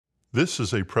This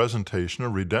is a presentation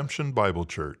of Redemption Bible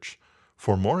Church.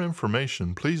 For more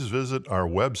information, please visit our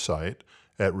website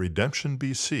at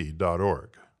redemptionbc.org.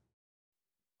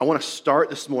 I want to start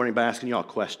this morning by asking you all a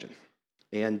question.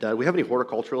 And do we have any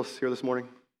horticulturalists here this morning?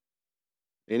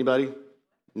 Anybody?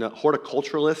 No,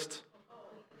 horticulturalists?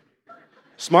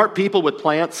 Smart people with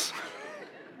plants?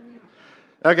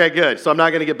 Okay, good. So I'm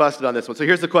not going to get busted on this one. So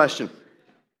here's the question.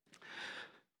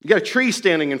 You got a tree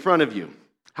standing in front of you.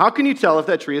 How can you tell if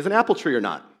that tree is an apple tree or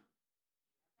not?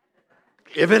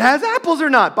 If it has apples or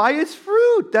not, by its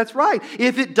fruit. That's right.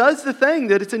 If it does the thing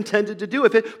that it's intended to do,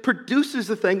 if it produces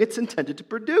the thing it's intended to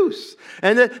produce.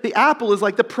 And the apple is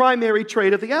like the primary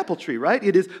trait of the apple tree, right?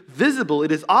 It is visible,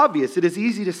 it is obvious, it is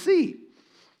easy to see.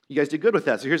 You guys did good with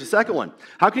that. So here's the second one.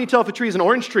 How can you tell if a tree is an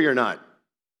orange tree or not?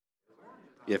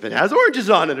 If it has oranges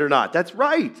on it or not. That's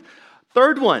right.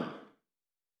 Third one.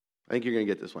 I think you're going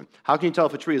to get this one. How can you tell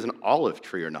if a tree is an olive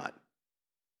tree or not?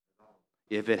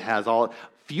 If it has olive.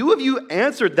 Few of you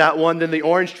answered that one than the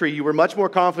orange tree. You were much more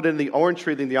confident in the orange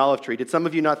tree than the olive tree. Did some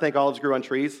of you not think olives grew on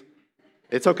trees?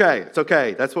 It's okay. It's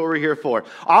okay. That's what we're here for.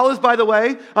 Olives, by the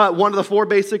way, one of the four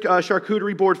basic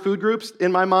charcuterie board food groups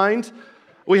in my mind.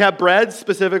 We have bread,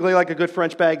 specifically like a good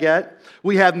French baguette.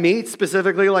 We have meat,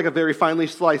 specifically like a very finely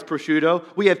sliced prosciutto.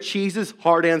 We have cheeses,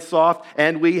 hard and soft.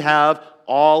 And we have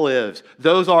olives.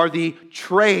 Those are the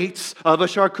traits of a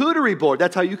charcuterie board.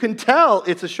 That's how you can tell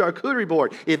it's a charcuterie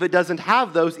board. If it doesn't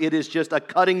have those, it is just a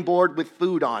cutting board with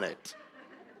food on it.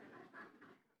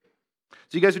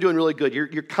 So you guys are doing really good.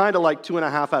 You're kind of like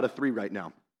 2.5 out of 3 right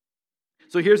now.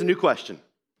 So here's a new question.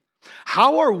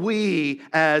 How are we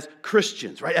as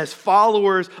Christians, right, as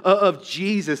followers of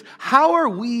Jesus, how are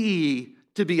we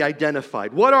to be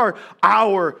identified? What are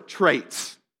our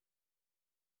traits?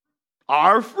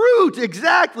 Our fruit,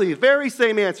 exactly. Very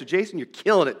same answer. Jason, you're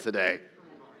killing it today.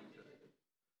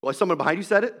 Well, someone behind you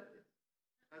said it?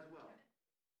 As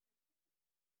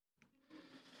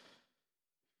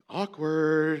well.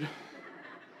 Awkward.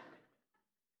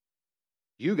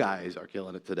 You guys are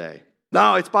killing it today.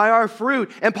 No, it's by our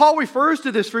fruit. And Paul refers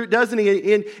to this fruit, doesn't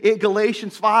he, in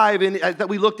Galatians 5, and that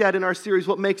we looked at in our series,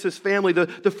 What Makes Us Family,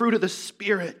 the fruit of the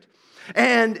Spirit.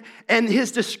 And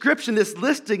his description, this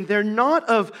listing, they're not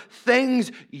of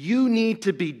things you need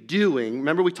to be doing.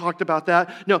 Remember we talked about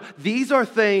that? No, these are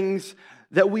things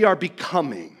that we are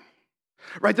becoming.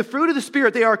 Right? The fruit of the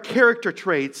Spirit, they are character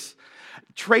traits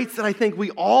that I think we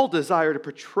all desire to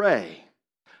portray.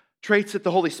 Traits that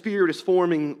the Holy Spirit is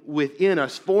forming within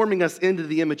us, forming us into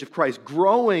the image of Christ,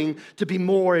 growing to be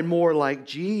more and more like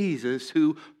Jesus,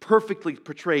 who perfectly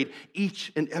portrayed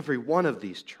each and every one of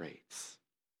these traits.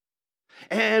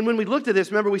 And when we looked at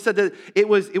this, remember we said that it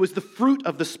was the fruit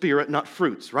of the Spirit, not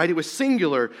fruits, right? It was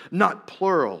singular, not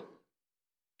plural.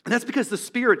 And that's because the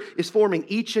Spirit is forming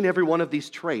each and every one of these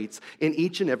traits in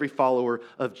each and every follower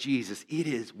of Jesus. It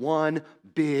is one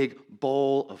big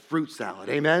bowl of fruit salad.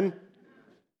 Amen?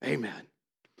 Amen.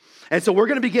 And so we're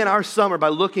going to begin our summer by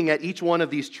looking at each one of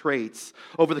these traits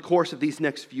over the course of these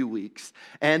next few weeks.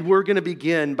 And we're going to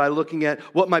begin by looking at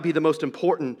what might be the most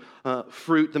important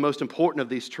fruit, the most important of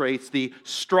these traits, the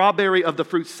strawberry of the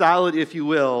fruit salad, if you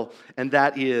will, and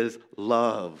that is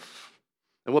love.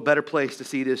 And what better place to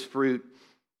see this fruit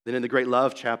than in the great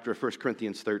love chapter of 1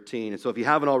 Corinthians 13. And so if you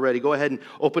haven't already, go ahead and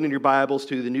open in your Bibles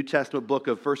to the New Testament book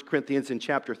of 1 Corinthians in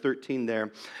chapter 13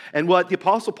 there. And what the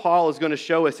Apostle Paul is going to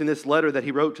show us in this letter that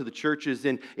he wrote to the churches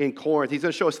in Corinth, he's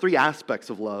going to show us 3 aspects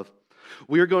of love.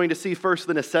 We're going to see first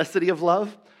the necessity of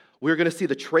love, we're going to see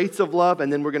the traits of love,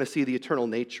 and then we're going to see the eternal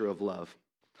nature of love.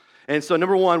 And so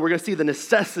number 1, we're going to see the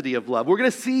necessity of love. We're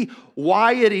going to see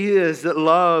why it is that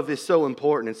love is so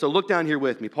important. And so look down here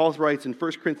with me. Paul writes in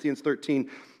 1 Corinthians 13,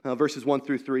 verses 1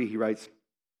 through 3, he writes,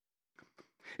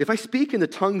 "If I speak in the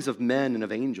tongues of men and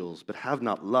of angels, but have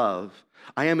not love,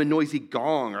 I am a noisy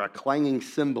gong or a clanging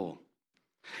cymbal.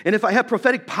 And if I have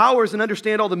prophetic powers and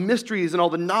understand all the mysteries and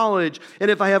all the knowledge, and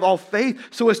if I have all faith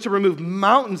so as to remove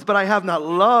mountains, but I have not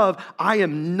love, I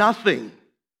am nothing.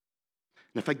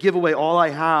 And if I give away all I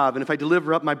have, and if I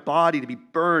deliver up my body to be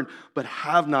burned, but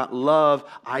have not love,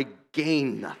 I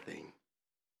gain nothing."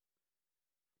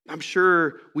 I'm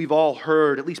sure we've all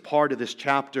heard at least part of this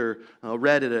chapter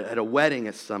read at a wedding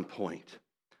at some point.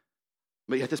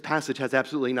 But yet this passage has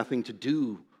absolutely nothing to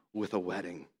do with a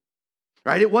wedding.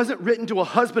 Right? It wasn't written to a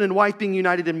husband and wife being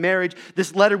united in marriage.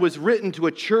 This letter was written to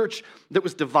a church that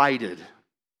was divided.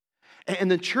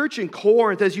 And the church in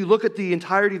Corinth, as you look at the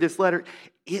entirety of this letter,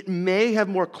 it may have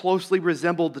more closely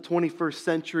resembled the 21st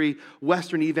century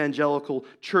Western evangelical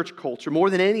church culture more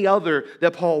than any other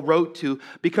that Paul wrote to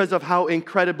because of how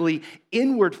incredibly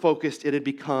inward focused it had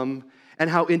become and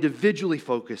how individually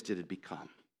focused it had become.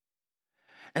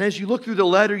 And as you look through the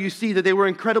letter, you see that they were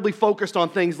incredibly focused on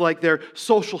things like their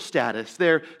social status,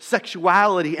 their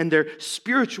sexuality, and their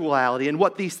spirituality, and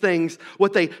what they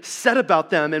said about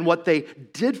them and what they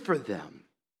did for them.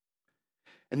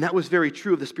 And that was very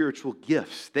true of the spiritual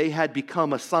gifts. They had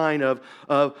become a sign of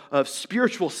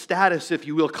spiritual status, if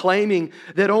you will, claiming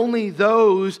that only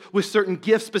those with certain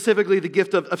gifts, specifically the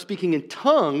gift of speaking in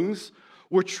tongues,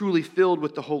 were truly filled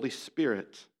with the Holy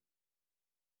Spirit.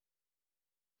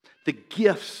 The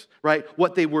gifts, right,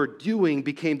 what they were doing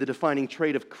became the defining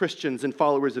trait of Christians and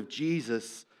followers of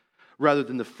Jesus rather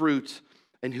than the fruit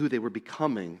and who they were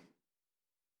becoming.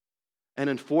 And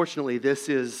unfortunately, this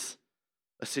is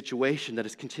a situation that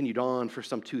has continued on for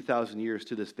some 2,000 years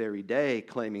to this very day,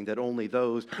 claiming that only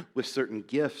those with certain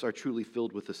gifts are truly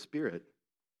filled with the Spirit.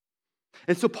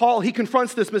 And so Paul, he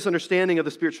confronts this misunderstanding of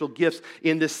the spiritual gifts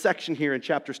in this section here in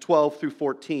chapters 12 through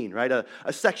 14, right?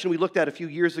 A section we looked at a few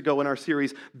years ago in our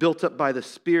series, Built Up by the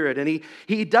Spirit. And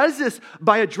he does this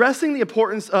by addressing the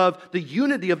importance of the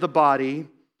unity of the body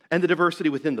and the diversity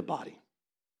within the body.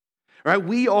 Right?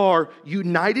 We are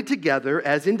united together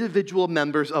as individual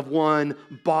members of one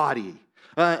body.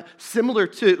 Similar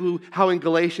to how in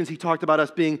Galatians he talked about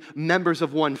us being members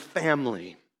of one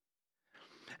family.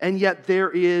 And yet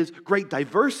there is great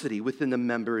diversity within the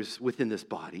members within this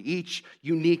body, each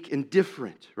unique and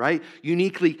different, right?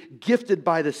 Uniquely gifted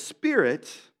by the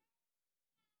Spirit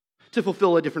to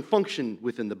fulfill a different function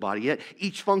within the body, yet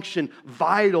each function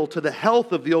vital to the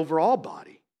health of the overall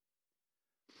body.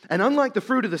 And unlike the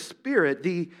fruit of the Spirit,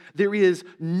 there is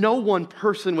no one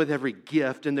person with every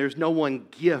gift, and there's no one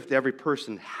gift every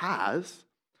person has,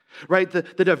 right? The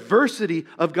diversity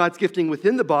of God's gifting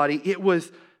within the body, it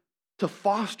was to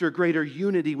foster greater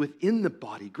unity within the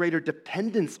body, greater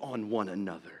dependence on one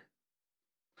another.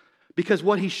 Because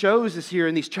what he shows us here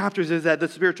in these chapters is that the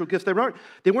spiritual gifts, they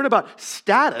weren't about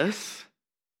status,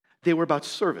 they were about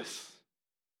service.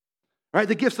 Right?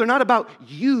 The gifts, they're not about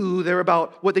you, they're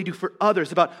about what they do for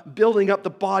others, about building up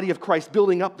the body of Christ,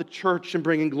 building up the church and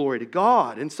bringing glory to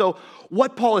God. And so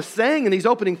what Paul is saying in these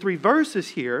opening 3 verses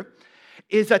here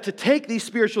is that to take these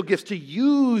spiritual gifts, to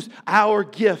use our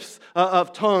gifts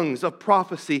of tongues, of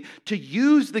prophecy, to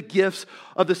use the gifts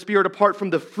of the Spirit apart from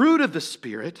the fruit of the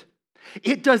Spirit,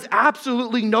 it does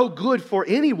absolutely no good for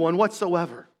anyone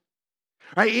whatsoever.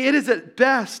 Right? It is at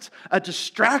best a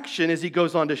distraction, as he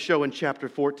goes on to show in chapter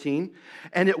 14,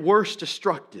 and at worst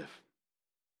destructive.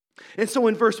 And so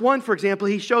in verse 1, for example,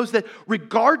 he shows that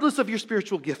regardless of your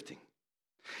spiritual gifting,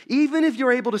 even if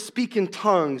you're able to speak in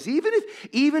tongues, even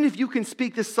if you can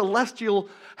speak this celestial,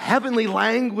 heavenly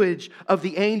language of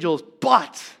the angels,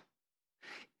 but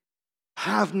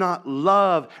have not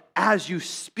love as you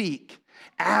speak,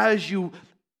 as you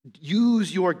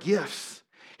use your gifts,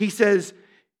 he says,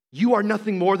 you are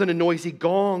nothing more than a noisy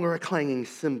gong or a clanging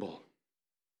cymbal.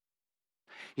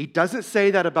 He doesn't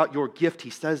say that about your gift, he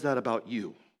says that about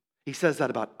you. He says that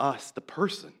about us, the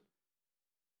person.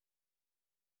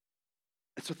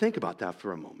 And so think about that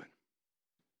for a moment.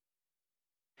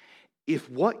 If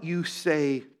what you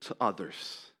say to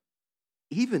others,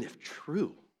 even if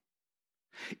true,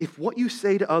 if what you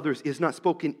say to others is not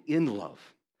spoken in love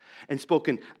and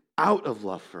spoken out of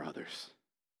love for others,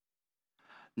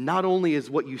 not only is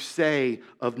what you say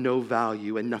of no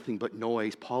value and nothing but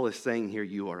noise, Paul is saying here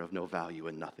you are of no value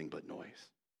and nothing but noise.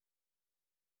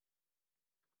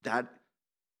 That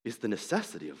is the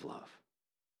necessity of love.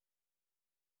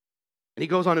 And he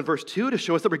goes on in verse 2 to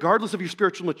show us that regardless of your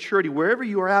spiritual maturity, wherever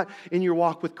you are at in your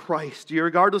walk with Christ,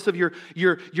 regardless of your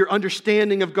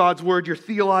understanding of God's word, your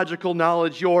theological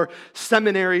knowledge, your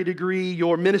seminary degree,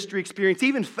 your ministry experience,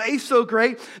 even faith so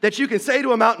great that you can say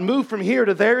to a mountain, move from here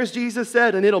to there, as Jesus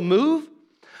said, and it'll move,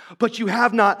 but you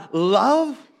have not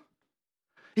love.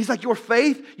 He's like, your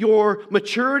faith, your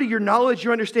maturity, your knowledge,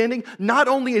 your understanding, not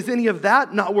only is any of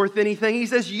that not worth anything, he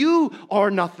says, you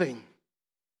are nothing.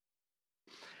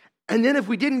 And then if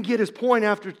we didn't get his point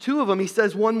after 2 of them, he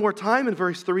says one more time in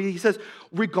verse 3, he says,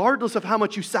 regardless of how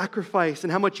much you sacrifice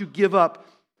and how much you give up,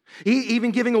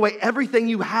 even giving away everything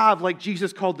you have, like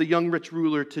Jesus called the young rich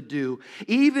ruler to do,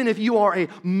 even if you are a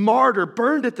martyr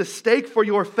burned at the stake for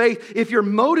your faith, if your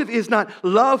motive is not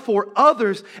love for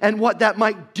others and what that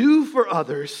might do for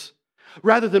others,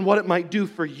 rather than what it might do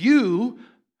for you,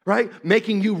 right,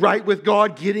 making you right with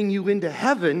God, getting you into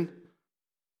heaven,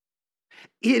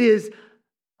 it is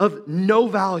of no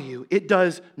value. It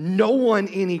does no one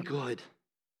any good.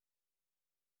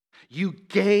 You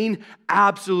gain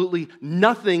absolutely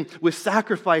nothing with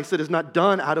sacrifice that is not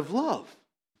done out of love.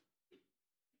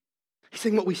 He's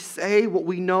saying what we say, what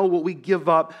we know, what we give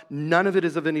up, none of it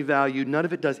is of any value. None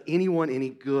of it does anyone any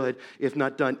good if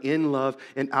not done in love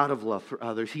and out of love for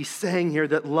others. He's saying here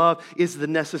that love is the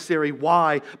necessary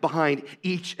why behind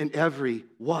each and every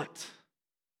what.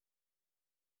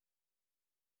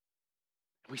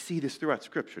 We see this throughout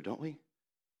Scripture, don't we?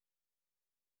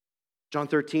 John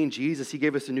 13, Jesus, he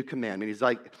gave us a new commandment. He's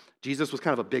like, Jesus was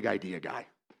kind of a big idea guy.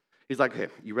 He's like, hey,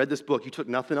 you read this book, you took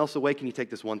nothing else away, can you take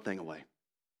this one thing away?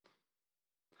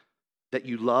 That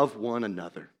you love one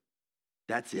another.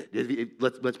 That's it.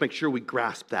 Let's make sure we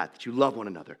grasp that you love one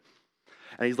another.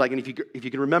 And he's like, and if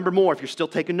you can remember more, if you're still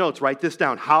taking notes, write this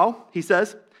down. How? He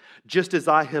says, just as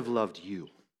I have loved you,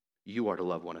 you are to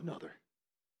love one another.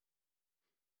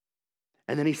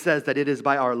 And then he says that it is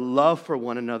by our love for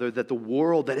one another that the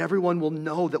world, that everyone will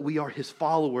know that we are his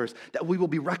followers, that we will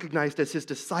be recognized as his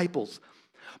disciples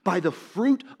by the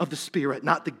fruit of the Spirit,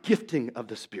 not the gifting of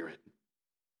the Spirit.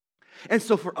 And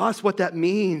so for us, what that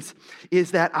means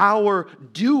is that our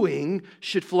doing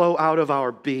should flow out of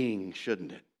our being,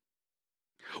 shouldn't it?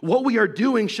 What we are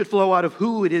doing should flow out of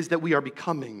who it is that we are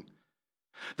becoming.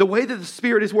 The way that the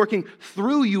Spirit is working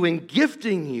through you and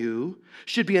gifting you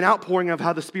should be an outpouring of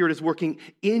how the Spirit is working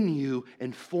in you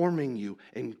and forming you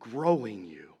and growing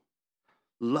you.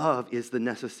 Love is the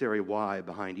necessary why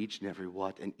behind each and every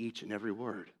what and each and every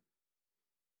word.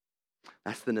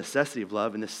 That's the necessity of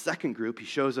love. In the second group, he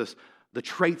shows us the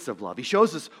traits of love. He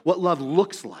shows us what love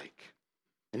looks like.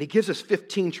 And he gives us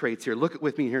 15 traits here. Look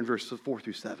with me here in verses 4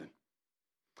 through 7.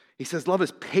 He says, love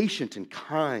is patient and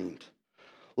kind.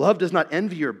 Love does not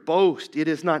envy or boast. It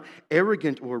is not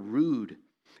arrogant or rude.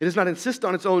 It does not insist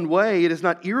on its own way. It is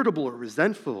not irritable or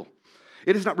resentful.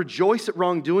 It does not rejoice at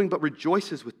wrongdoing, but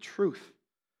rejoices with truth.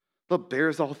 Love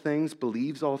bears all things,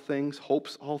 believes all things,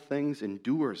 hopes all things,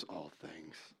 endures all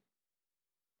things.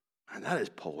 And that is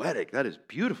poetic. That is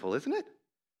beautiful, isn't it?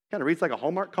 Kind of reads like a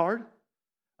Hallmark card.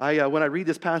 When I read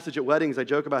this passage at weddings, I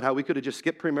joke about how we could have just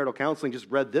skipped premarital counseling, just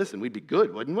read this, and we'd be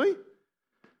good, wouldn't we?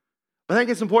 But I think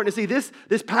it's important to see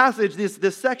this passage,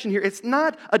 this section here, it's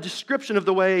not a description of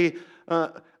the way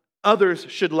others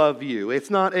should love you. It's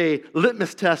not a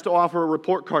litmus test to offer a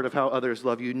report card of how others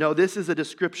love you. No, this is a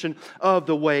description of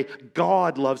the way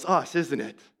God loves us, isn't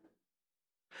it?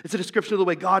 It's a description of the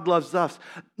way God loves us,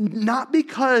 not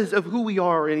because of who we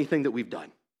are or anything that we've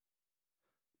done,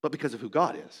 but because of who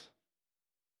God is.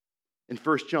 In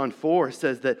 1 John 4, it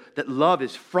says that love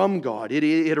is from God.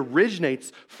 It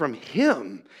originates from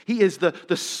Him. He is the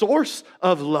source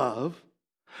of love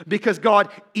because God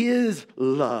is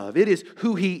love. It is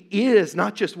who He is,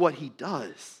 not just what He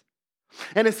does.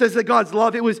 And it says that God's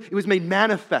love, it was made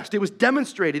manifest. It was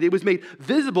demonstrated. It was made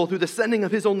visible through the sending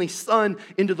of His only Son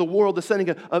into the world, the sending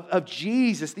of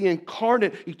Jesus, the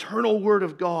incarnate, eternal Word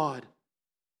of God.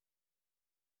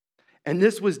 And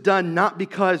this was done not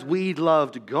because we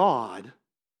loved God,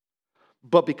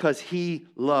 but because He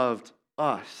loved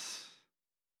us.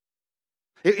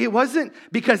 It wasn't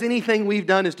because anything we've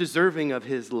done is deserving of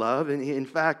His love. And in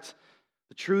fact,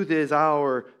 the truth is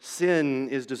our sin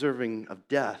is deserving of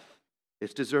death.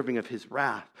 It's deserving of His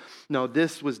wrath. No,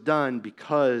 this was done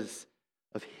because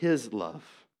of His love.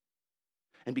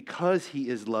 And because He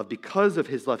is love, because of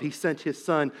His love, He sent His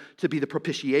Son to be the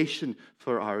propitiation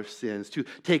for our sins, to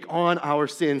take on our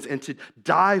sins and to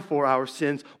die for our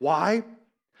sins. Why?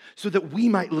 So that we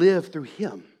might live through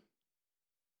Him.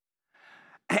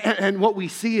 And what we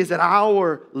see is that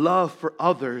our love for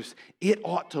others, it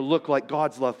ought to look like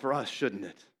God's love for us, shouldn't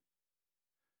it?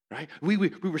 Right? We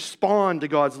respond to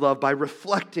God's love by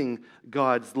reflecting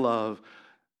God's love.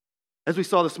 As we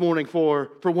saw this morning, for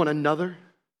one another,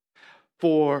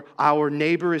 for our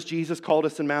neighbor as Jesus called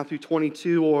us in Matthew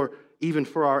 22, or even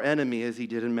for our enemy as He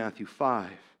did in Matthew 5.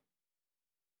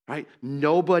 Right?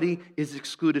 Nobody is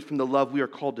excluded from the love we are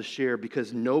called to share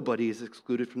because nobody is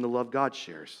excluded from the love God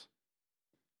shares.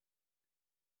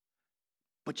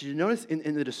 But you notice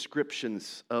in the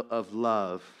descriptions of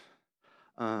love,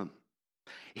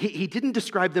 He didn't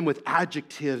describe them with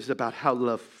adjectives about how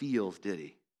love feels, did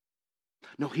He?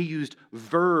 No, He used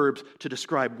verbs to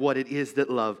describe what it is that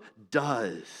love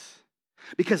does.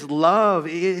 Because love,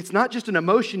 it's not just an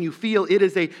emotion you feel, it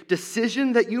is a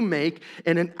decision that you make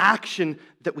and an action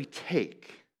that we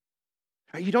take.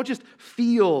 You don't just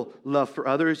feel love for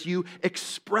others, you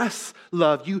express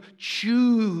love, you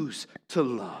choose to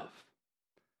love.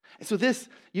 And so this,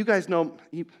 you guys know,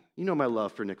 you know my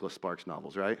love for Nicholas Sparks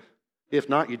novels, right? If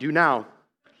not, you do now.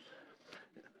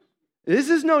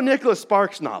 This is no Nicholas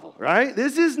Sparks novel, right?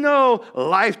 This is no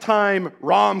Lifetime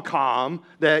rom-com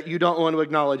that you don't want to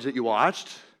acknowledge that you watched.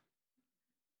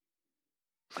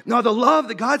 Now, the love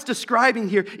that God's describing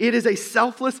here, it is a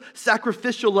selfless,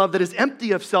 sacrificial love that is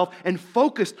empty of self and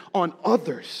focused on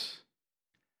others.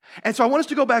 And so I want us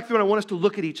to go back through and I want us to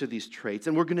look at each of these traits.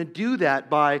 And we're going to do that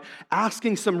by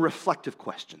asking some reflective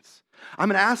questions. I'm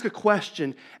going to ask a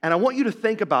question, and I want you to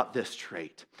think about this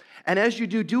trait. And as you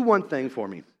do one thing for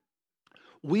me.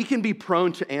 We can be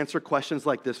prone to answer questions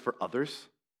like this for others.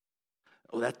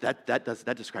 Oh,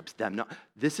 that describes them. No,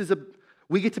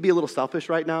 we get to be a little selfish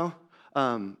right now.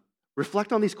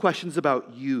 Reflect on these questions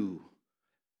about you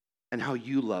and how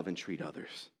you love and treat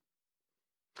others.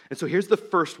 And so here's the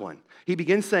first one. He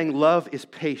begins saying love is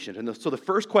patient. And so the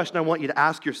first question I want you to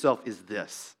ask yourself is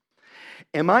this.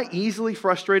 Am I easily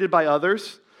frustrated by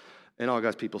others? And all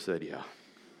God's people said, yeah.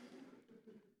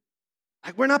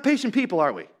 We're not patient people,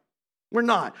 are we? We're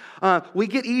not. We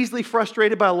get easily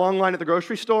frustrated by a long line at the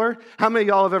grocery store. How many of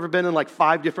y'all have ever been in like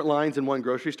 5 different lines in one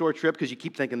grocery store trip because you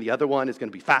keep thinking the other one is going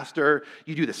to be faster?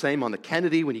 You do the same on the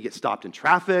Kennedy when you get stopped in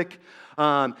traffic.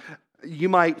 You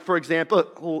might, for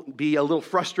example, be a little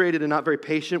frustrated and not very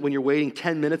patient when you're waiting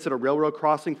 10 minutes at a railroad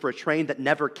crossing for a train that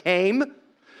never came,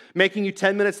 making you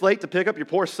 10 minutes late to pick up your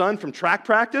poor son from track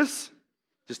practice.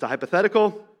 Just a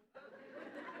hypothetical.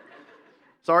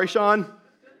 Sorry, Sean.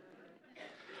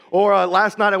 Or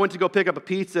last night I went to go pick up a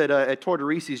pizza at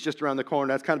Tortorisi's just around the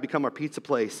corner. That's kind of become our pizza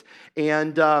place.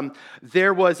 And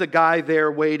there was a guy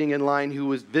there waiting in line who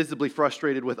was visibly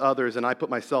frustrated with others, and I put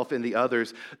myself in the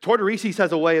others. Tortorisi's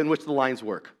has a way in which the lines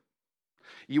work.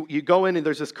 You go in and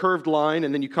there's this curved line,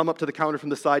 and then you come up to the counter from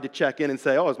the side to check in and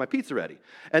say, oh, is my pizza ready?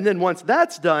 And then once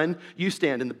that's done, you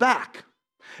stand in the back.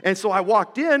 And so I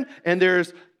walked in, and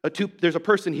there's a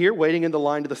person here waiting in the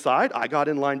line to the side. I got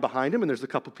in line behind him, and there's a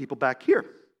couple people back here.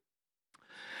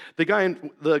 The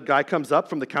guy comes up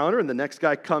from the counter, and the next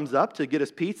guy comes up to get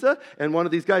his pizza, and one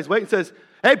of these guys waits and says,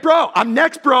 hey, bro, I'm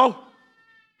next, bro.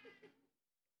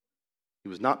 He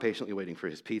was not patiently waiting for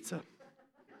his pizza.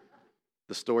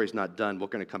 The story's not done. We're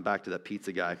going to come back to that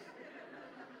pizza guy.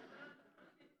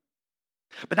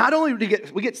 But not only do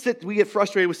we get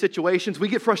frustrated with situations, we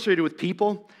get frustrated with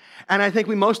people, and I think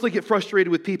we mostly get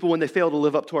frustrated with people when they fail to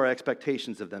live up to our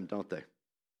expectations of them, don't they?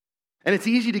 And it's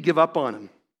easy to give up on them.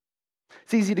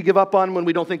 It's easy to give up on when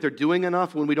we don't think they're doing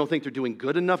enough, when we don't think they're doing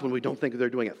good enough, when we don't think they're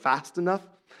doing it fast enough,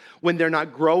 when they're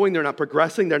not growing, they're not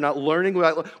progressing, they're not learning.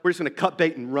 We're just going to cut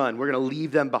bait and run. We're going to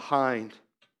leave them behind.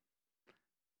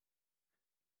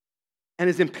 And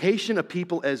as impatient a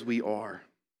people as we are,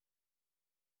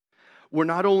 we're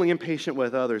not only impatient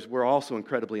with others, we're also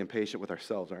incredibly impatient with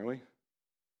ourselves, aren't we?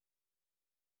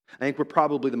 I think we're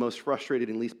probably the most frustrated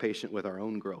and least patient with our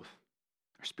own growth.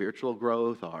 Our spiritual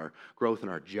growth, our growth in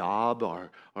our job,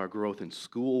 our growth in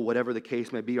school, whatever the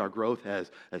case may be, our growth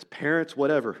as parents,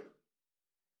 whatever.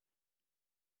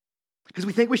 Because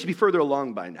we think we should be further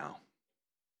along by now.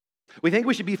 We think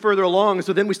we should be further along,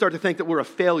 so then we start to think that we're a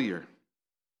failure.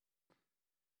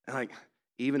 And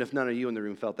even if none of you in the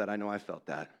room felt that, I know I felt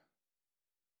that.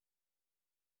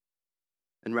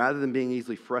 And rather than being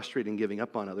easily frustrated and giving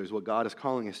up on others, what God is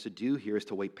calling us to do here is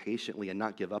to wait patiently and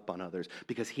not give up on others,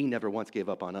 because He never once gave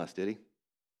up on us, did He?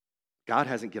 God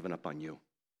hasn't given up on you.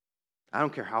 I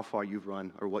don't care how far you've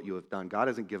run or what you have done. God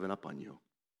hasn't given up on you.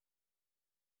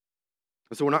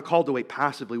 And so we're not called to wait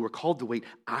passively. We're called to wait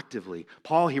actively.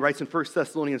 Paul, he writes in 1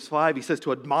 Thessalonians 5, he says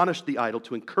to admonish the idle,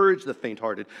 to encourage the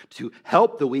faint-hearted, to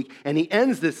help the weak. And he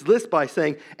ends this list by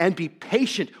saying, and be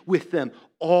patient with them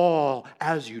all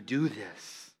as you do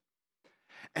this.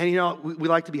 And we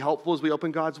like to be helpful as we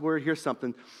open God's Word. Here's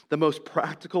something. The most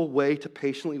practical way to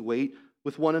patiently wait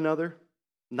with one another,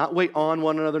 not wait on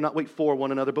one another, not wait for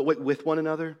one another, but wait with one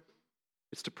another,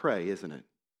 it's to pray, isn't it?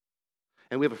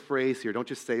 And we have a phrase here. Don't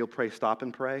just say you'll pray, stop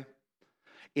and pray.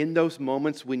 In those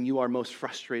moments when you are most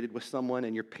frustrated with someone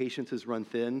and your patience is run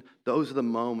thin, those are the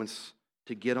moments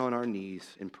to get on our knees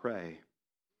and pray,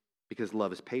 because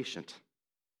love is patient.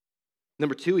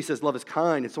 Number 2, he says love is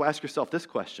kind. And so ask yourself this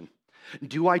question.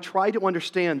 Do I try to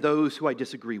understand those who I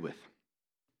disagree with?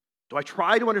 Do I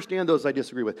try to understand those I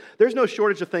disagree with? There's no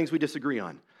shortage of things we disagree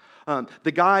on.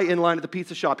 The guy in line at the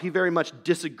pizza shop, he very much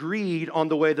disagreed on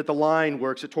the way that the line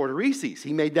works at Tortorisi's.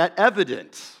 He made that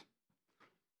evident.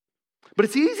 But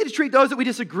it's easy to treat those that we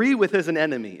disagree with as an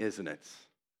enemy, isn't it?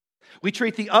 We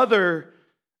treat the other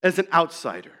as an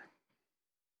outsider.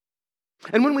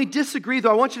 And when we disagree,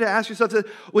 though, I want you to ask yourself,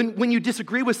 when you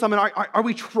disagree with someone, are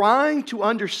we trying to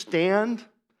understand?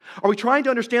 Are we trying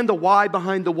to understand the why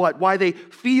behind the what? Why they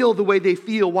feel the way they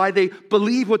feel? Why they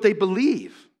believe what they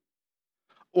believe?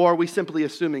 Or are we simply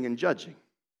assuming and judging?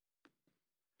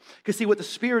 Because see, what the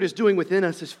Spirit is doing within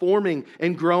us is forming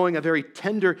and growing a very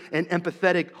tender and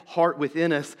empathetic heart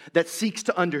within us that seeks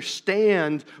to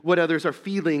understand what others are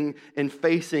feeling and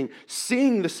facing,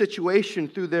 seeing the situation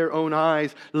through their own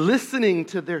eyes, listening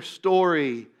to their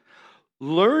story,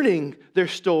 learning their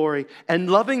story, and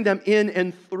loving them in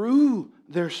and through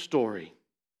their story.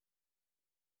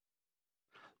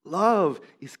 Love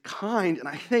is kind, and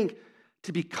I think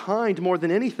to be kind more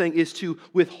than anything is to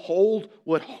withhold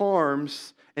what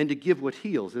harms and to give what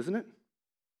heals, isn't it?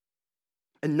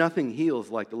 And nothing heals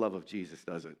like the love of Jesus,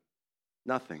 does it?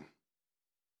 Nothing.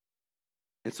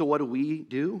 And so what do we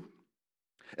do?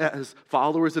 As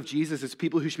followers of Jesus, as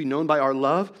people who should be known by our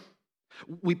love,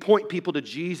 we point people to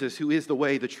Jesus, who is the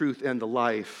way, the truth, and the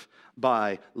life,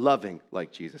 by loving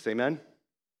like Jesus. Amen?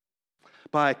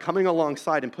 By coming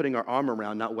alongside and putting our arm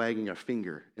around, not wagging our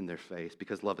finger in their face,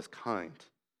 because love is kind.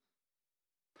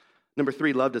 Number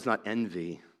 3, love does not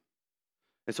envy.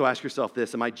 And so ask yourself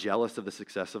this: am I jealous of the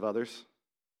success of others?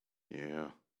 Yeah,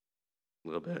 a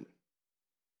little bit.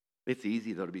 It's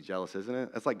easy, though, to be jealous, isn't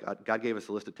it? That's like God gave us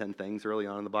a list of 10 things early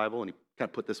on in the Bible, and he kind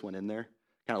of put this one in there,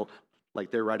 kind of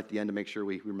like they're right at the end to make sure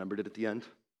we remembered it at the end.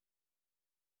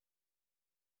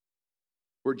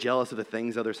 We're jealous of the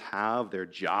things others have, their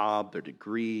job, their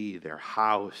degree, their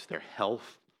house, their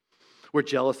health. We're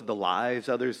jealous of the lives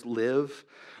others live.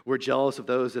 We're jealous of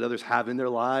those that others have in their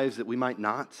lives that we might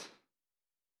not.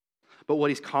 But what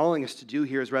he's calling us to do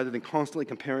here is, rather than constantly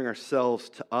comparing ourselves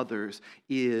to others,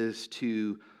 is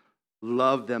to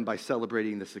love them by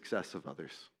celebrating the success of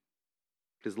others.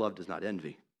 Because love does not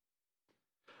envy.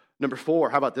 Number 4,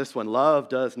 how about this one? Love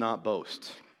does not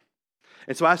boast.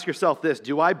 And so ask yourself this: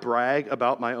 do I brag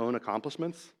about my own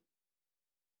accomplishments?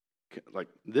 Like,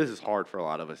 this is hard for a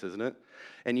lot of us, isn't it?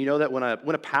 And you know that when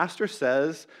a pastor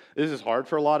says this is hard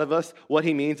for a lot of us, what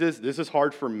he means is, this is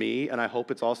hard for me, and I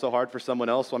hope it's also hard for someone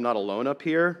else, so I'm not alone up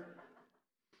here.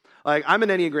 Like, I'm an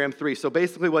Enneagram 3, so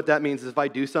basically what that means is if I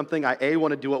do something, I A,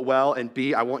 want to do it well, and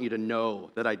B, I want you to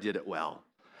know that I did it well.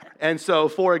 And so,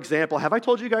 for example, have I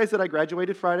told you guys that I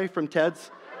graduated Friday from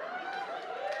TEDS?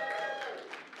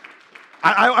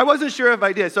 I wasn't sure if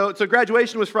I did. So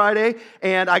graduation was Friday,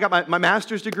 and I got my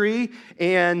master's degree,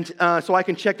 and so I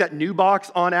can check that new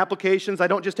box on applications. I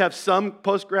don't just have some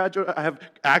postgraduate, I have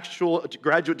actual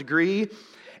graduate degree.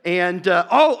 And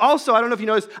also, I don't know if you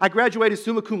noticed, I graduated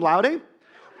summa cum laude,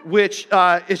 which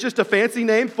is just a fancy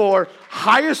name for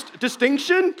highest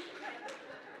distinction.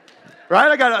 Right?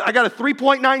 I got a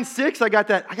 3.96. I got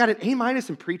an A-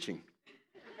 in preaching.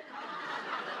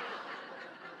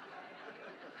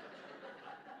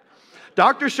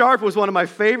 Dr. Sharp was one of my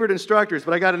favorite instructors,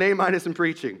 but I got an A- in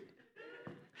preaching.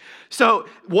 So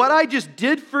what I just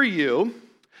did for you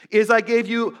is I gave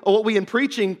you what we in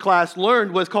preaching class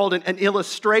learned was called an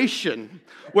illustration,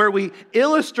 where we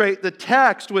illustrate the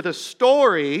text with a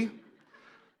story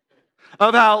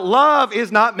of how love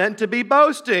is not meant to be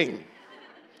boasting.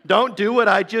 Don't do what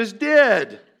I just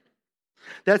did.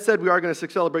 That said, we are going to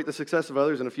celebrate the success of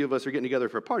others, and a few of us are getting together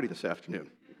for a party this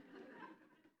afternoon.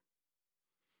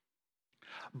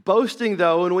 Boasting,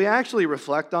 though, when we actually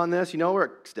reflect on this, you know where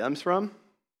it stems from?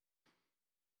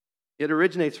 It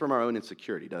originates from our own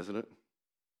insecurity, doesn't it?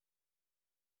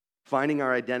 Finding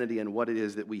our identity in what it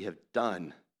is that we have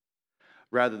done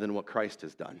rather than what Christ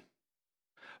has done.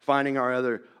 Finding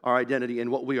our identity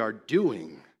in what we are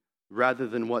doing rather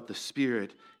than what the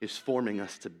Spirit is forming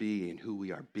us to be and who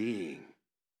we are being.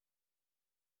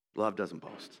 Love doesn't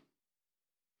boast.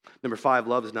 Number 5,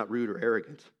 love is not rude or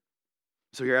arrogant.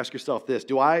 So here, ask yourself this: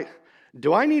 do I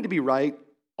need to be right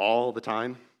all the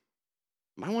time?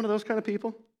 Am I one of those kind of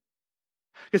people?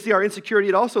 Because see, our insecurity,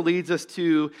 it also leads us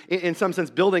to, in some sense,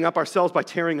 building up ourselves by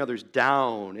tearing others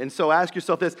down. And so ask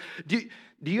yourself this: do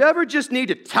you ever just need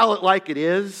to tell it like it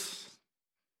is?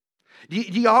 Do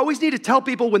you always need to tell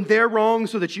people when they're wrong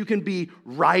so that you can be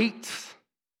right?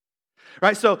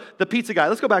 Right, so the pizza guy,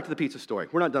 let's go back to the pizza story.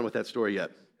 We're not done with that story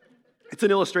yet. It's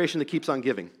an illustration that keeps on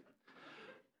giving.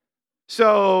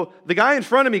 So the guy in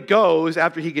front of me goes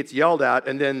after he gets yelled at,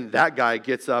 and then that guy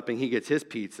gets up and he gets his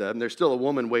pizza. And there's still a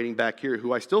woman waiting back here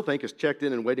who I still think is checked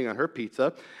in and waiting on her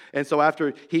pizza. And so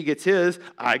after he gets his,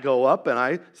 I go up and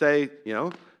I say,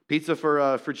 pizza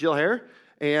for Jill Hare.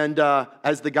 And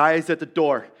as the guy is at the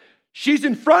door, she's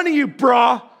in front of you,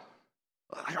 brah.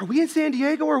 Are we in San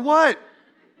Diego or what?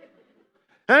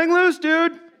 Hang loose,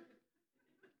 dude.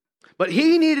 But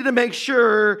he needed to make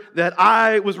sure that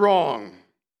I was wrong.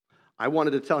 I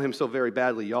wanted to tell him so very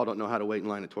badly, y'all don't know how to wait in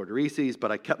line at Tortorisi's,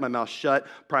 but I kept my mouth shut,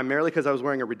 primarily because I was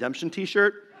wearing a redemption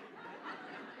t-shirt.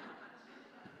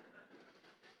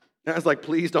 And I was like,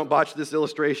 please don't botch this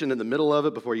illustration in the middle of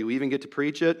it before you even get to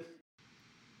preach it.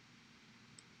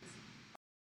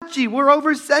 touchy. We're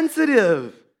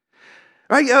oversensitive.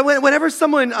 Right? Whenever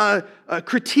someone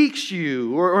critiques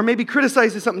you or maybe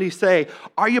criticizes something you say,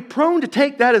 are you prone to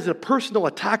take that as a personal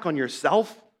attack on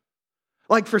yourself?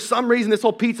 Like for some reason, this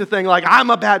whole pizza thing, like I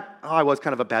was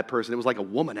kind of a bad person. It was like a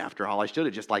woman after all. I should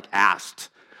have just like asked.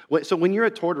 So when you're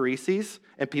at Tortorisi's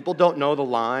and people don't know the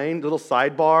line, little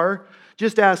sidebar,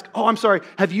 just ask, oh, I'm sorry,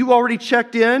 have you already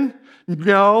checked in?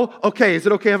 No? Okay, is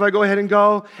it okay if I go ahead and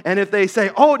go? And if they say,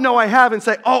 oh, no, I haven't,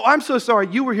 say, oh, I'm so sorry,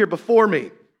 you were here before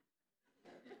me.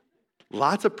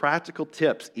 Lots of practical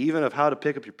tips, even of how to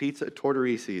pick up your pizza at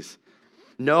Tortorisi's.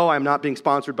 No, I'm not being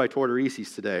sponsored by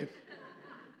Tortorisi's today.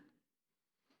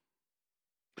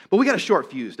 But we got a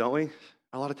short fuse, don't we?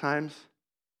 A lot of times.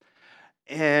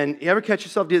 And you ever catch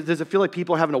yourself, does it feel like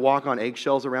people are having to walk on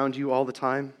eggshells around you all the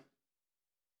time?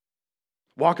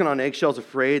 Walking on eggshells,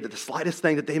 afraid that the slightest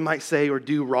thing that they might say or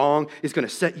do wrong is going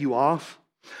to set you off?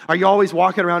 Are you always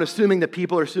walking around assuming that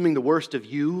people are assuming the worst of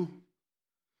you?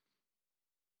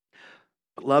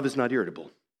 But love is not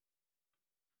irritable.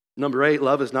 Number 8,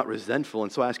 love is not resentful.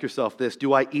 And so ask yourself this: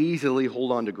 do I easily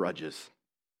hold on to grudges?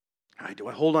 Do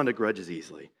I hold on to grudges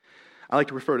easily? I like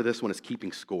to refer to this one as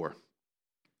keeping score.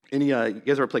 You guys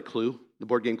ever play Clue, the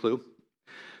board game Clue?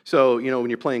 So, when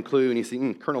you're playing Clue and you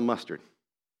see Colonel Mustard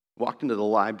walked into the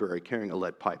library carrying a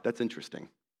lead pipe. That's interesting.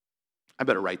 I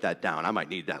better write that down. I might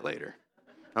need that later.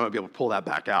 I might be able to pull that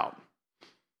back out.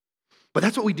 But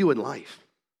that's what we do in life.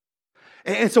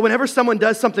 And so whenever someone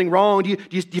does something wrong, do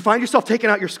you find yourself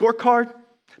taking out your scorecard,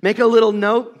 making a little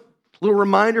note, a little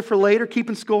reminder for later,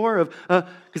 keeping score of,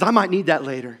 because I might need that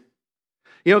later.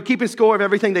 Keeping score of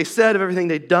everything they said, of everything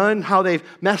they've done, how they've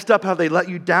messed up, how they let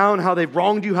you down, how they've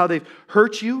wronged you, how they've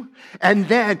hurt you. And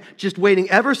then just waiting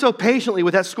ever so patiently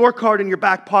with that scorecard in your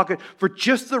back pocket for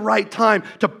just the right time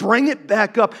to bring it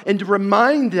back up and to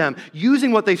remind them,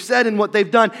 using what they've said and what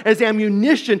they've done as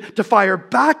ammunition to fire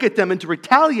back at them and to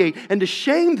retaliate and to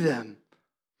shame them.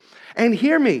 And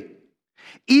hear me,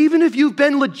 even if you've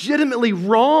been legitimately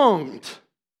wronged,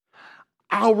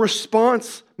 our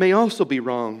response may also be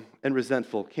wrong and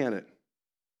resentful, can it?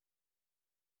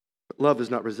 But love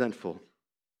is not resentful.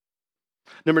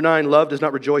 Number 9, love does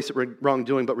not rejoice at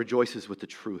wrongdoing, but rejoices with the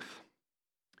truth.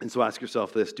 And so ask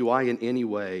yourself this: do I in any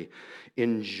way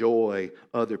enjoy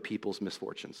other people's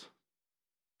misfortunes?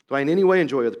 Do I in any way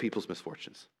enjoy other people's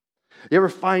misfortunes? You ever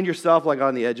find yourself like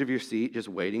on the edge of your seat, just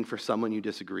waiting for someone you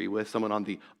disagree with, someone on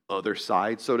the other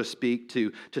side, so to speak,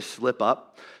 to slip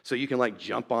up so you can like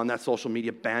jump on that social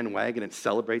media bandwagon and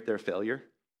celebrate their failure?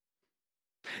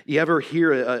 You ever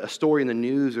hear a story in the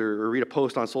news or read a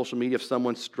post on social media of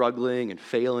someone struggling and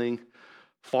failing,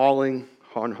 falling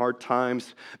on hard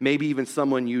times, maybe even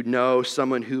someone you know,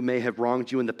 someone who may have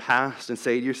wronged you in the past, and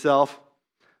say to yourself,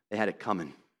 they had it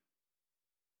coming.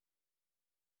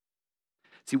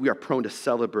 See, we are prone to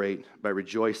celebrate by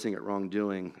rejoicing at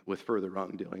wrongdoing with further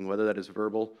wrongdoing, whether that is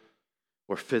verbal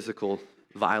or physical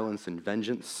violence and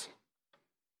vengeance.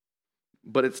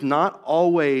 But it's not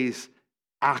always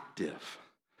active.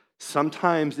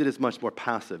 Sometimes it is much more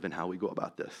passive in how we go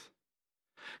about this.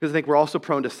 Because I think we're also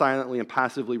prone to silently and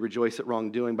passively rejoice at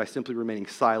wrongdoing by simply remaining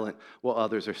silent while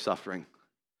others are suffering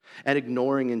and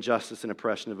ignoring injustice and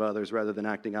oppression of others rather than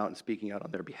acting out and speaking out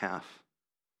on their behalf.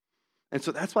 And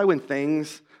so that's why when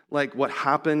things like what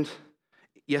happened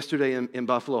yesterday in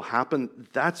Buffalo happen,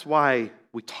 that's why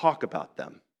we talk about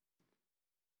them.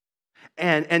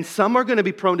 And some are going to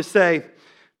be prone to say,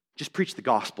 just preach the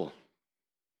gospel.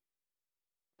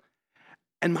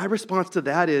 And my response to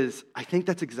that is, I think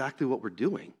that's exactly what we're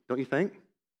doing, don't you think?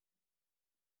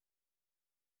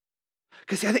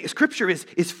 Because I think Scripture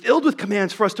is filled with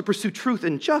commands for us to pursue truth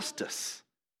and justice,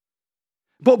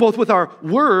 both with our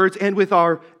words and with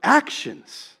our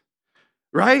actions,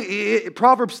 right?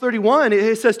 Proverbs 31,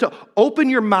 it says to open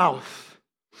your mouth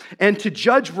and to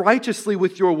judge righteously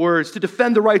with your words, to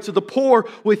defend the rights of the poor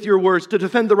with your words, to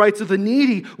defend the rights of the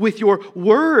needy with your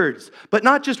words. But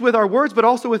not just with our words, but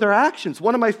also with our actions.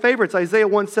 One of my favorites, Isaiah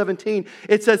 1:17,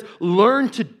 it says, learn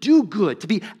to do good, to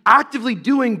be actively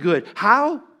doing good.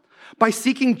 How? By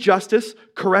seeking justice,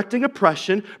 correcting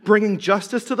oppression, bringing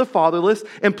justice to the fatherless,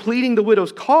 and pleading the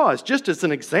widow's cause, just as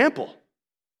an example.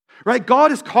 Right?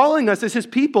 God is calling us as His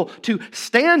people to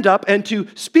stand up and to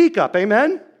speak up.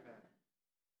 Amen?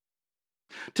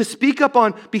 To speak up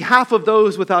on behalf of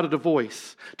those without a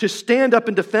voice. To stand up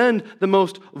and defend the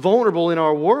most vulnerable in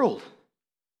our world.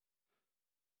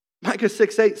 Micah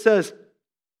 6:8 says,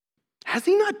 has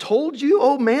He not told you,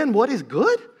 oh man, what is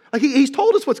good? Like He's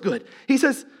told us what's good. He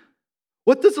says,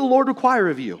 what does the Lord require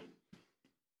of you?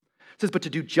 It says, but to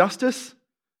do justice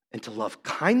and to love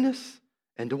kindness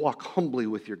and to walk humbly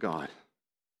with your God.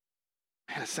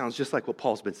 Man, it sounds just like what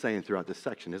Paul's been saying throughout this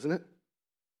section, isn't it?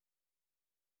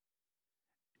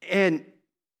 And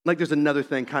like there's another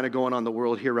thing kind of going on in the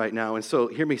world here right now. And so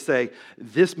hear me say,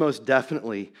 this most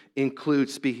definitely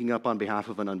includes speaking up on behalf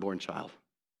of an unborn child.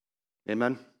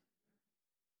 Amen?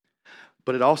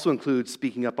 But it also includes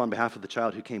speaking up on behalf of the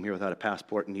child who came here without a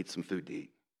passport and needs some food to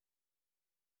eat.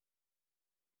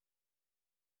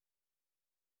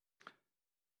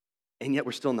 And yet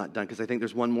we're still not done, because I think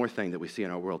there's one more thing that we see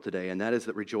in our world today, and that is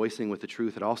that rejoicing with the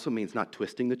truth, it also means not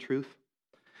twisting the truth.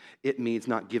 It means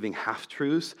not giving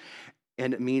half-truths,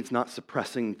 and it means not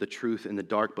suppressing the truth in the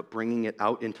dark, but bringing it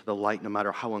out into the light, no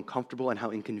matter how uncomfortable and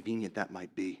how inconvenient that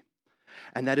might be.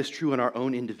 And that is true in our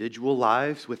own individual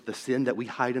lives with the sin that we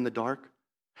hide in the dark,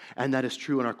 and that is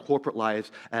true in our corporate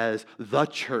lives as the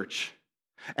church.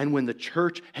 And when the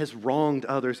church has wronged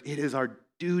others, it is our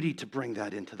duty to bring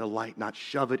that into the light, not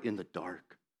shove it in the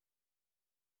dark.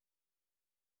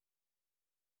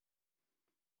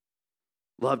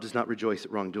 Love does not rejoice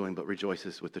at wrongdoing, but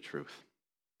rejoices with the truth.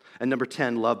 And number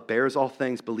 10, love bears all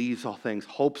things, believes all things,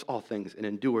 hopes all things, and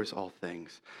endures all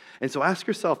things. And so ask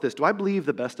yourself this: do I believe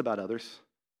the best about others?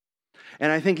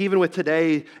 And I think even with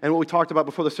today and what we talked about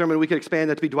before the sermon, we could expand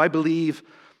that to be, do I believe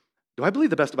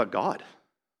the best about God?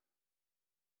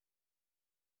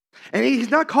 And he's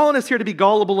not calling us here to be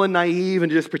gullible and naive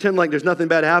and just pretend like there's nothing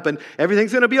bad happened.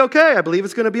 Everything's going to be okay. I believe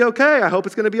it's going to be okay. I hope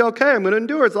it's going to be okay. I'm going to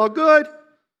endure. It's all good.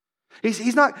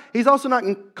 He's also not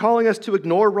calling us to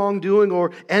ignore wrongdoing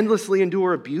or endlessly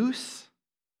endure abuse.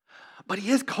 But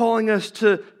he is calling us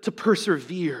to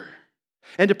persevere.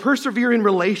 And to persevere in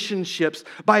relationships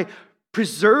by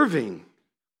preserving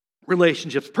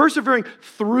relationships. Persevering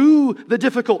through the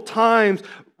difficult times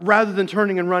rather than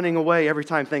turning and running away every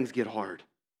time things get hard.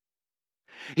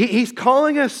 He's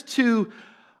calling us to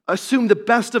assume the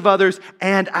best of others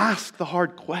and ask the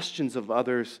hard questions of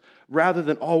others rather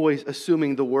than always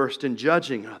assuming the worst and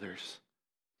judging others.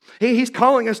 He's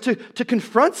calling us to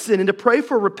confront sin and to pray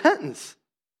for repentance.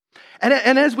 And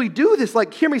as we do this,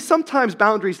 like, hear me, sometimes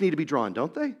boundaries need to be drawn,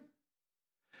 don't they?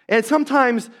 And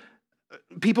sometimes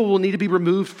people will need to be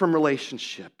removed from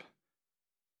relationship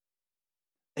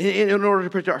in order to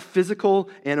protect our physical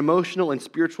and emotional and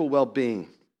spiritual well-being.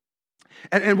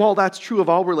 And while that's true of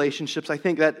all relationships, I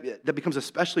think that becomes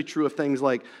especially true of things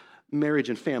like marriage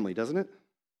and family, doesn't it?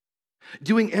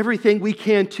 Doing everything we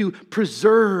can to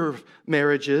preserve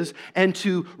marriages and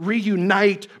to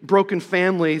reunite broken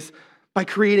families by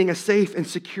creating a safe and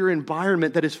secure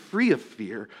environment that is free of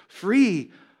fear,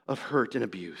 free of hurt and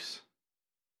abuse.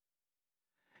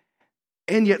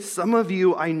 And yet some of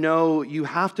you, I know, you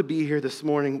have to be here this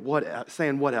morning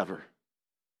saying whatever.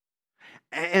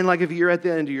 And like if you're at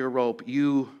the end of your rope,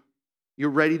 you're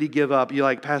ready to give up. You're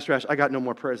like, Pastor Ash, I got no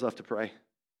more prayers left to pray.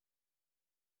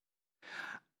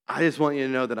 I just want you to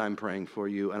know that I'm praying for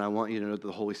you, and I want you to know that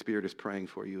the Holy Spirit is praying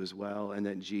for you as well, and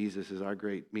that Jesus is our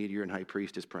great mediator and high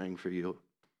priest is praying for you.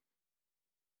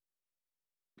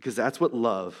 Because that's what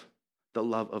love, the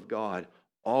love of God,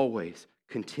 always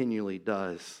continually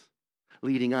does,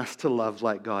 leading us to love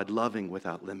like God, loving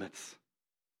without limits.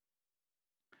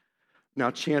 Now,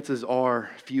 chances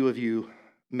are few of you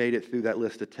made it through that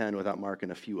list of 10 without marking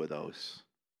a few of those.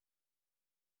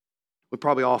 We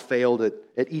probably all failed at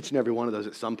each and every one of those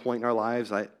at some point in our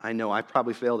lives. I know I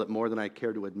probably failed at more than I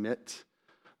care to admit.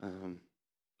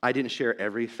 I didn't share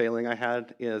every failing I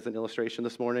had as an illustration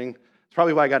this morning. It's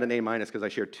probably why I got an A-, because I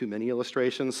shared too many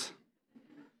illustrations.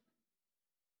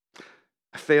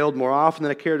 I failed more often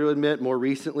than I care to admit, more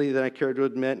recently than I care to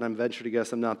admit, and I'm ventured to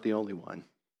guess I'm not the only one.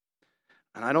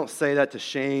 And I don't say that to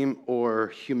shame or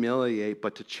humiliate,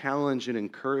 but to challenge and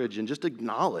encourage and just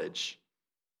acknowledge.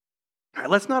 All right,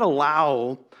 let's not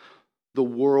allow the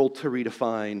world to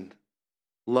redefine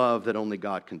love that only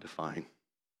God can define.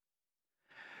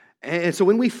 And so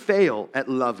when we fail at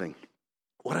loving,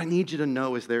 what I need you to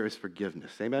know is there is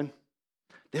forgiveness. Amen?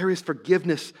 There is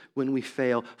forgiveness when we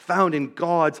fail, found in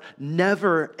God's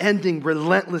never-ending,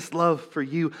 relentless love for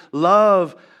you.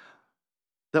 Love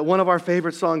that one of our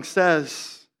favorite songs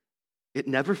says, it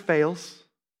never fails,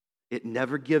 it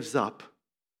never gives up,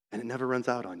 and it never runs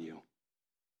out on you.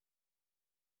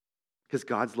 Because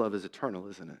God's love is eternal,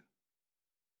 isn't it?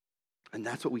 And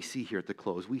that's what we see here at the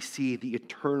close. We see the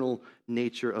eternal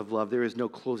nature of love. There is no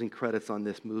closing credits on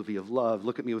this movie of love.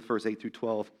 Look at me with verse 8 through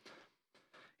 12.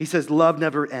 He says, love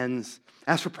never ends.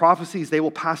 As for prophecies, they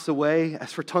will pass away.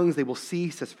 As for tongues, they will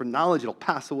cease. As for knowledge, it'll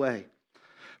pass away.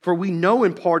 For we know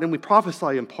in part and we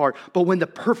prophesy in part, but when the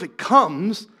perfect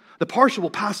comes, the partial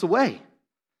will pass away.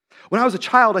 When I was a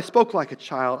child, I spoke like a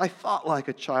child. I thought like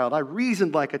a child. I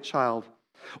reasoned like a child.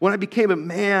 When I became a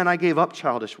man, I gave up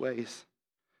childish ways.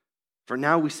 For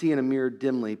now we see in a mirror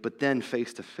dimly, but then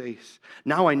face to face.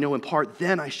 Now I know in part,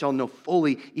 then I shall know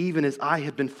fully, even as I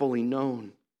have been fully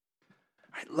known.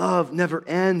 Right? Love never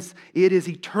ends. It is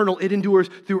eternal. It endures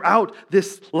throughout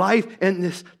this life and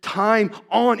this time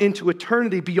on into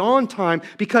eternity, beyond time,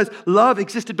 because love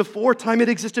existed before time. It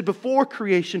existed before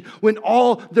creation, when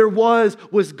all there was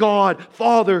God,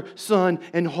 Father, Son,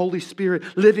 and Holy Spirit,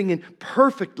 living in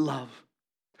perfect love.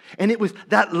 And it was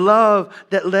that love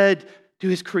that led to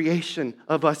his creation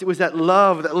of us. It was that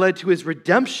love that led to his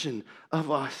redemption of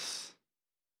us.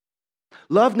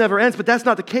 Love never ends, but that's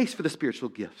not the case for the spiritual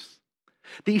gifts.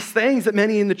 These things that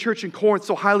many in the church in Corinth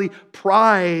so highly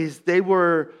prized, they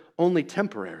were only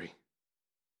temporary.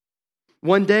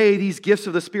 One day, these gifts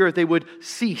of the Spirit, they would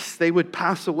cease, they would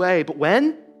pass away. But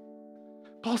when?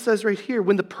 Paul says right here,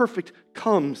 when the perfect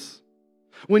comes.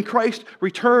 When Christ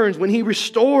returns, when he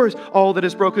restores all that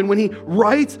is broken, when he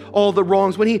rights all the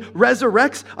wrongs, when he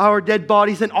resurrects our dead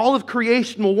bodies, and all of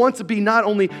creation will once be not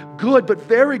only good, but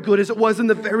very good as it was in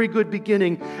the very good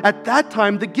beginning. At that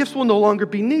time, the gifts will no longer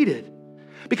be needed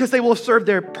because they will serve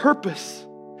their purpose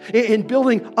in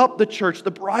building up the church, the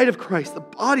bride of Christ, the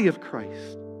body of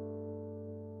Christ.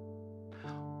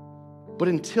 But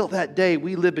until that day,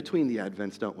 we live between the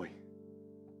Advents, don't we?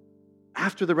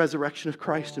 After the resurrection of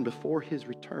Christ and before his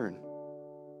return.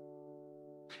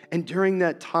 And during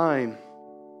that time,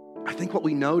 I think what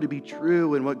we know to be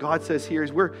true and what God says here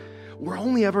is we're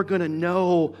only ever going to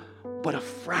know but a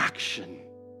fraction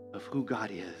of who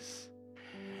God is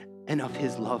and of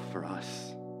his love for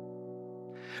us.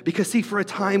 Because see, for a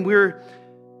time we're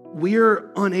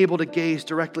unable to gaze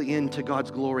directly into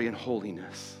God's glory and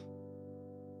holiness.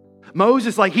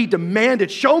 Moses, he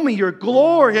demanded, show me your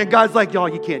glory. And God's like, y'all,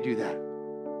 you can't do that.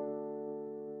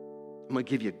 I'm going to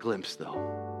give you a glimpse,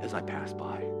 though, as I pass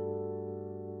by.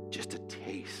 Just a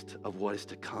taste of what is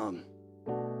to come.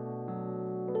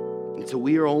 And so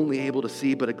we are only able to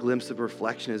see but a glimpse of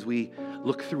reflection as we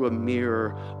look through a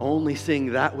mirror, only seeing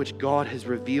that which God has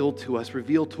revealed to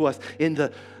us in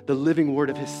the living word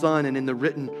of his Son and in the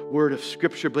written word of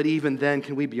Scripture. But even then,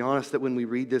 can we be honest that when we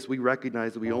read this, we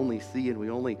recognize that we only see and we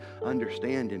only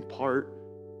understand in part?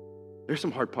 There's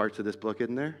some hard parts of this book,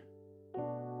 isn't there?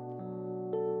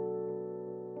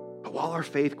 While our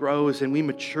faith grows and we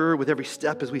mature with every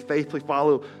step as we faithfully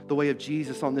follow the way of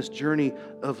Jesus on this journey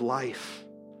of life,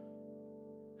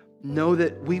 know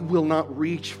that we will not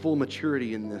reach full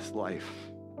maturity in this life.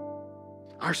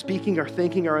 Our speaking, our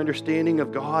thinking, our understanding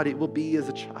of God, it will be as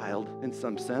a child in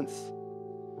some sense.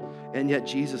 And yet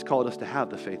Jesus called us to have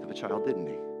the faith of a child, didn't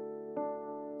he?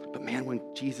 But man, when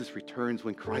Jesus returns,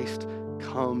 when Christ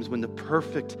comes, when the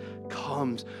perfect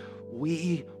comes,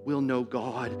 we will know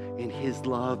God and his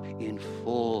love in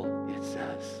full, it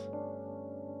says.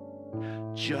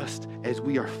 Just as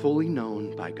we are fully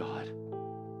known by God,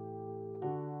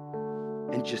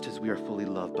 and just as we are fully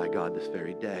loved by God this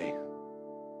very day.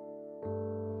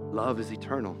 Love is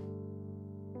eternal.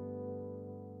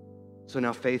 So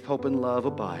now faith, hope, and love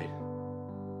abide.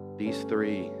 These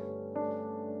three.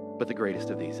 But the greatest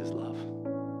of these is love.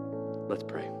 Let's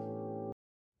pray.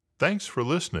 Thanks for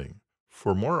listening.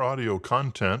 For more audio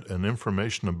content and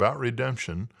information about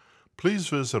redemption, please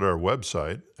visit our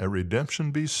website at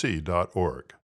redemptionbc.org.